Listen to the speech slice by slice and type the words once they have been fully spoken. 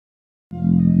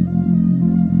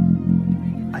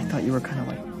thought you were kind of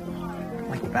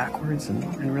like backwards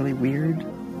and really weird,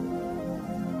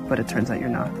 but it turns out you're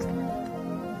not.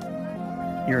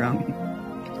 You're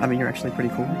you're actually pretty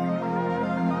cool.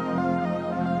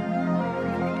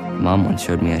 Mom once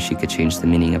showed me how she could change the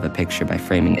meaning of a picture by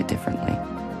framing it differently.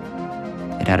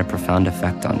 It had a profound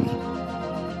effect on me.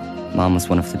 Mom was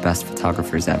one of the best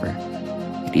photographers ever.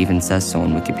 It even says so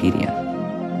on Wikipedia.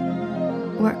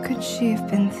 What could she have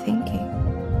been thinking?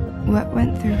 What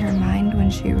went through her mind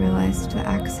when she realized the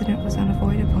accident was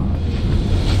unavoidable?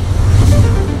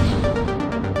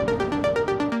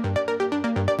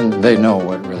 And they know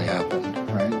what really happened,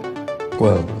 right?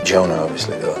 Well, Jonah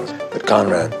obviously does. But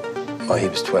Conrad, well, he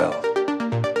was 12.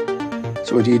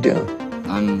 So what do you do?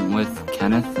 I'm with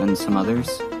Kenneth and some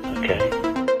others. Okay.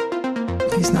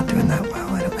 He's not doing that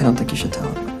well. I don't think you should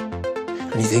tell him.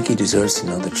 And you think he deserves to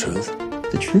know the truth?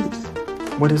 The truth?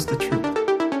 What is the truth?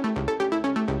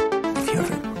 If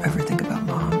you ever think about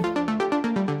Mom,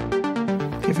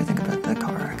 if you ever think about that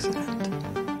car accident.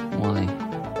 Why?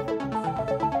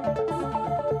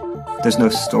 There's no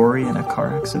story in a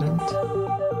car accident.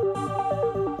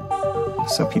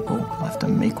 So people have to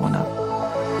make one up.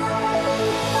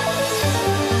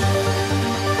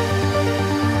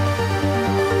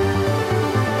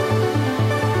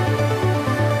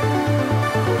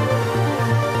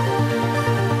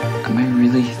 Am I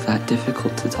really that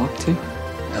difficult to talk to?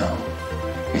 No.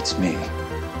 It's me.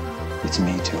 It's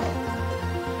me too.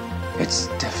 It's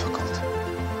difficult.